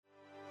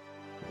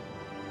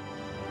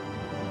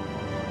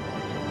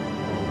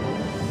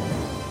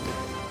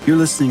You're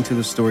listening to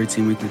the Story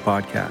Team Weekly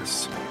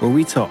Podcast, where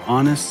we tell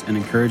honest and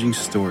encouraging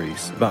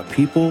stories about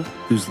people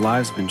whose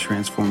lives have been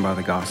transformed by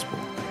the gospel.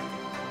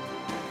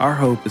 Our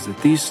hope is that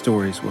these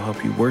stories will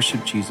help you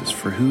worship Jesus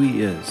for who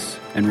he is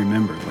and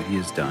remember what he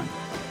has done.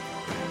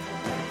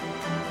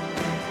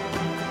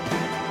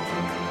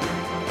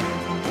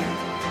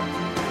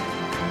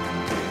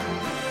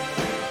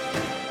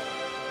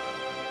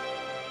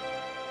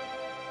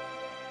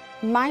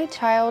 My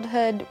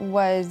childhood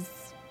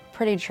was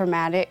pretty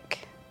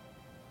traumatic.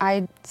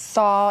 I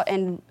saw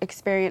and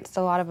experienced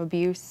a lot of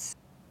abuse.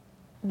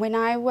 When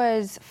I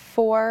was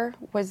 4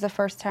 was the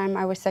first time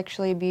I was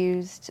sexually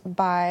abused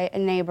by a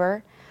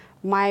neighbor.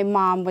 My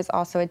mom was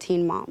also a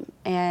teen mom,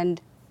 and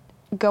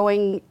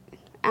going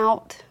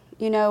out,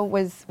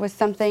 was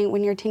something,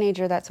 when you're a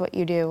teenager, that's what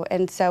you do.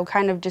 And so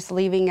kind of just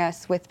leaving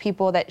us with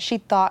people that she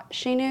thought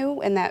she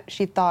knew and that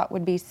she thought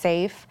would be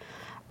safe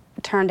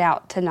turned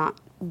out to not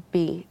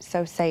be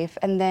so safe.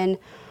 And then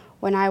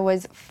when I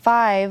was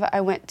 5,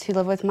 I went to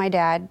live with my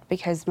dad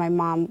because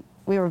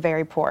we were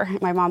very poor.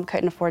 My mom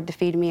couldn't afford to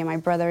feed me and my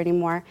brother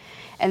anymore.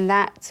 And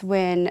that's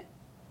when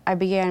I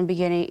began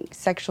getting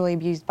sexually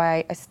abused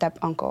by a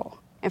step-uncle.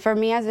 And for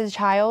me as a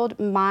child,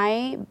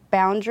 my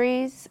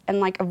boundaries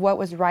and of what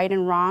was right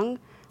and wrong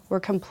were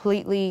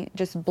completely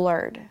just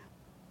blurred.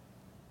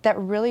 That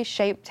really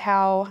shaped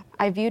how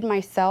I viewed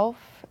myself,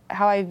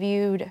 how I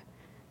viewed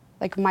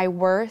my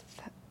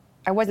worth.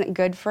 I wasn't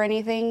good for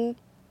anything.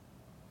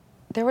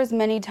 There was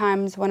many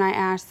times when I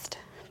asked,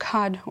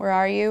 God, where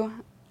are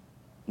you?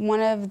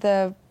 One of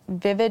the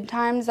vivid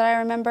times that I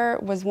remember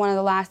was one of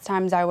the last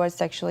times I was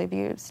sexually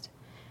abused.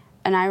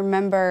 And I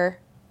remember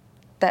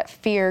that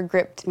fear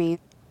gripped me.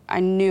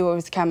 I knew it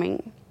was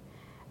coming.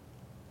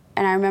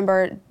 And I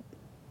remember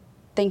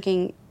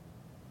thinking,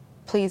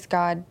 please,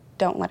 God,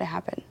 don't let it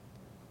happen.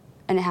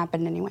 And it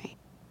happened anyway.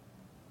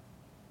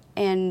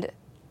 And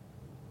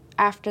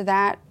after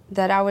that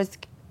I was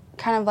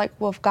kind of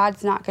well, if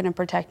God's not going to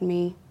protect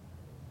me,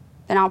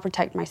 then I'll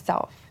protect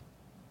myself.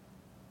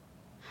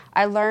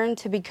 I learned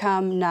to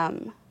become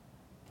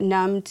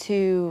numb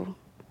to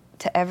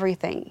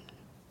everything.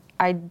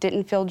 I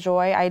didn't feel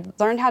joy. I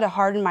learned how to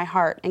harden my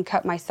heart and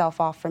cut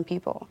myself off from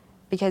people.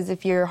 Because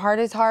if your heart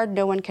is hard,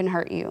 no one can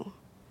hurt you.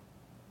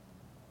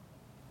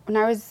 When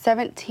I was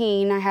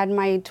 17, I had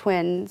my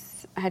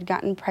twins. I had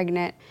gotten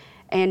pregnant,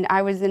 and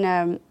I was in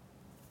a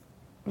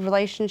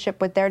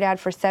relationship with their dad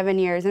for 7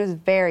 years, and it was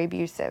very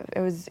abusive. It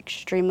was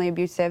extremely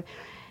abusive.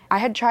 I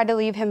had tried to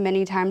leave him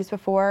many times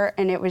before,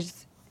 and it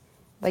was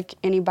like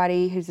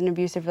anybody who's in an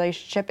abusive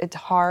relationship, it's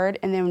hard.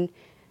 And then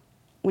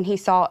when he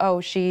saw,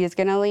 she is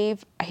gonna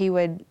leave,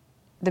 the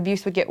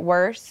abuse would get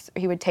worse.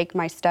 He would take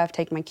my stuff,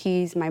 take my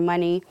keys, my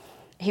money.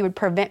 He would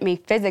prevent me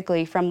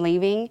physically from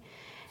leaving.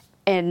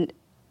 And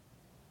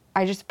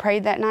I just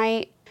prayed that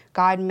night,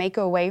 God, make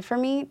a way for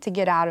me to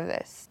get out of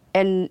this.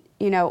 And,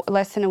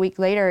 less than a week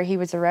later, he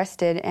was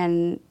arrested,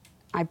 and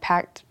I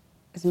packed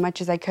as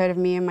much as I could of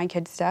me and my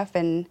kids' stuff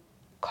and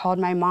called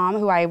my mom,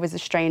 who I was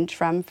estranged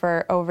from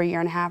for over a year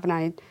and a half, and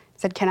I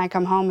said, can I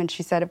come home? And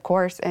she said, of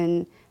course,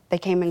 and they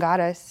came and got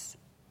us.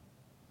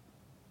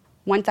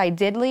 Once I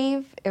did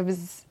leave, it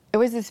was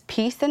this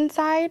peace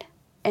inside,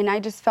 and I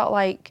just felt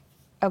like,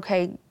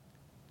 okay,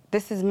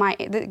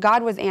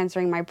 God was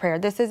answering my prayer.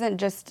 This doesn't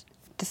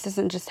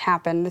just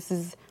happen. This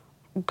is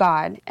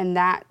God. And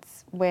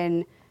that's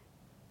when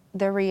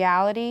the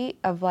reality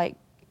of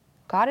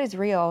God is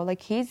real.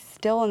 He's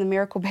still in the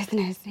miracle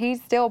business. He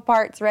still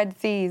parts Red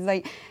Seas.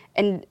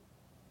 And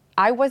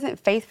I wasn't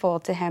faithful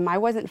to him. I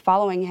wasn't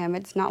following him.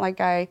 It's not like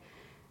I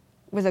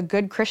was a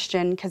good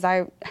Christian, because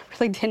I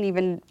really didn't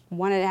even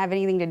want to have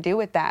anything to do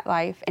with that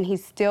life. And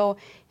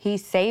he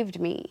saved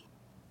me.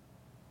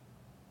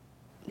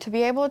 To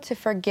be able to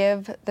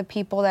forgive the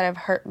people that have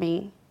hurt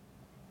me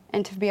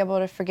and to be able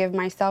to forgive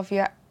myself,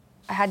 I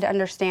had to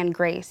understand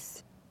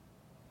grace.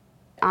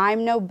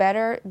 I'm no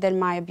better than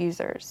my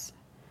abusers.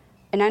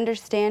 And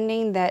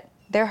understanding that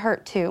they're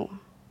hurt too.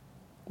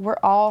 We're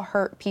all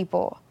hurt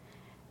people.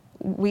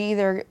 We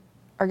either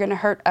are going to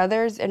hurt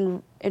others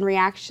in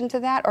reaction to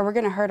that, or we're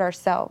going to hurt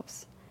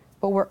ourselves.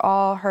 But we're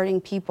all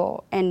hurting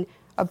people. And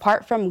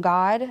apart from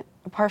God,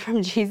 apart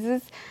from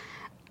Jesus,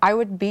 I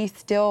would be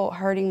still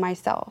hurting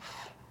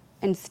myself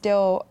and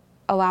still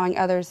allowing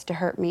others to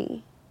hurt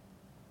me.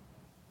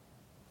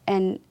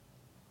 And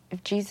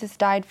if Jesus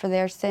died for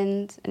their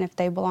sins, and if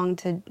they belong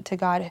to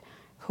God,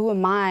 who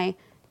am I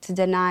to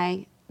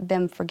deny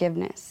them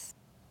forgiveness?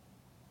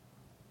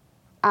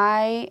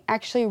 I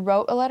actually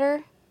wrote a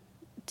letter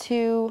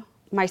to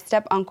my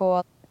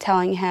step-uncle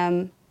telling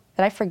him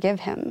that I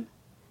forgive him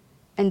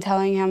and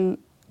telling him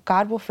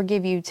God will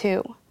forgive you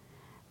too.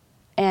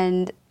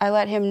 And I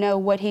let him know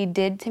what he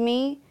did to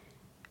me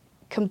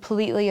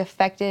completely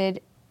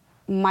affected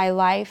my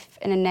life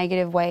in a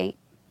negative way.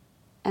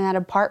 And that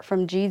apart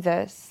from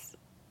Jesus,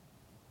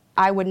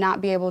 I would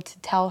not be able to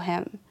tell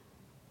him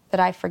that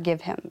I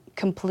forgive him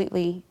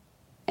completely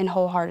and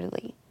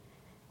wholeheartedly.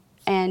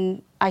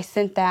 And I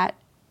sent that,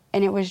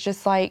 and it was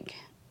just like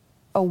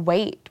a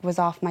weight was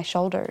off my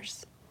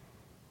shoulders.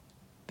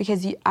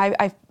 because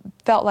I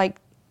felt like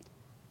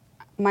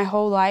my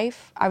whole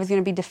life I was going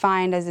to be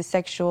defined as a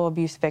sexual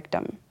abuse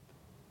victim.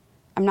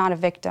 I'm not a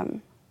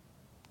victim.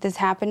 This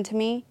happened to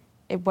me.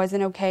 It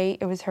wasn't okay.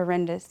 It was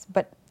horrendous,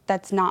 but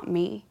that's not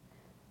me.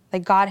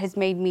 Like, God has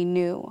made me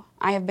new.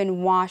 I have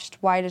been washed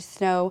white as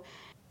snow,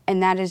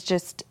 and that is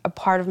just a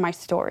part of my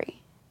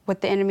story.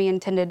 What the enemy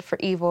intended for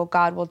evil,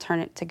 God will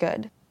turn it to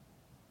good.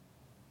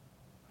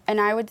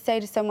 And I would say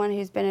to someone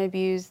who's been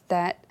abused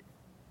that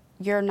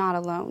you're not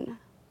alone,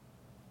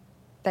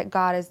 that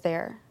God is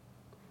there.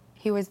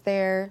 He was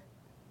there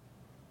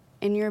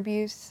in your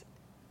abuse,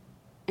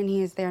 and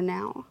He is there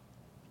now.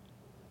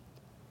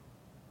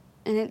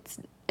 And it's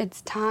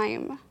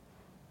time.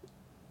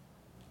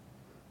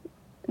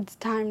 It's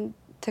time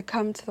to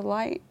come to the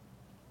light.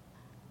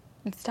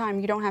 It's time.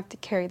 You don't have to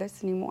carry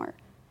this anymore.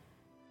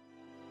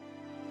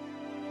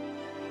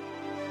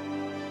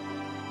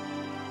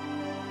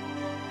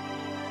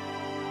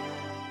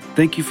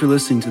 Thank you for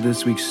listening to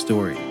this week's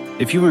story.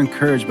 If you were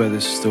encouraged by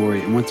this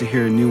story and want to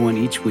hear a new one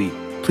each week,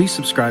 please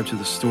subscribe to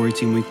the Story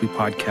Team Weekly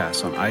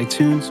podcast on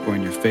iTunes or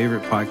in your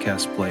favorite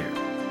podcast player.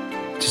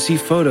 To see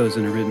photos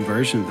and a written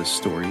version of this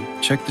story,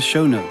 check the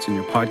show notes in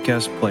your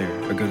podcast player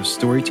or go to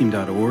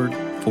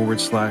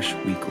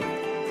storyteam.org/weekly.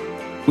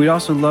 We'd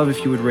also love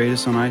if you would rate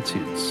us on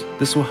iTunes.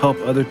 This will help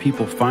other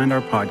people find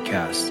our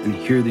podcast and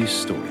hear these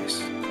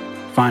stories.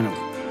 Finally,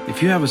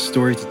 if you have a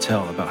story to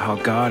tell about how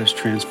God has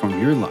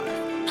transformed your life,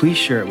 please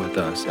share it with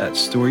us at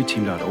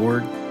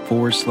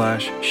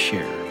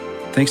storyteam.org/share.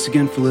 Thanks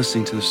again for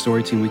listening to the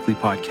Story Team Weekly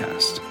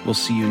podcast. We'll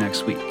see you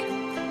next week.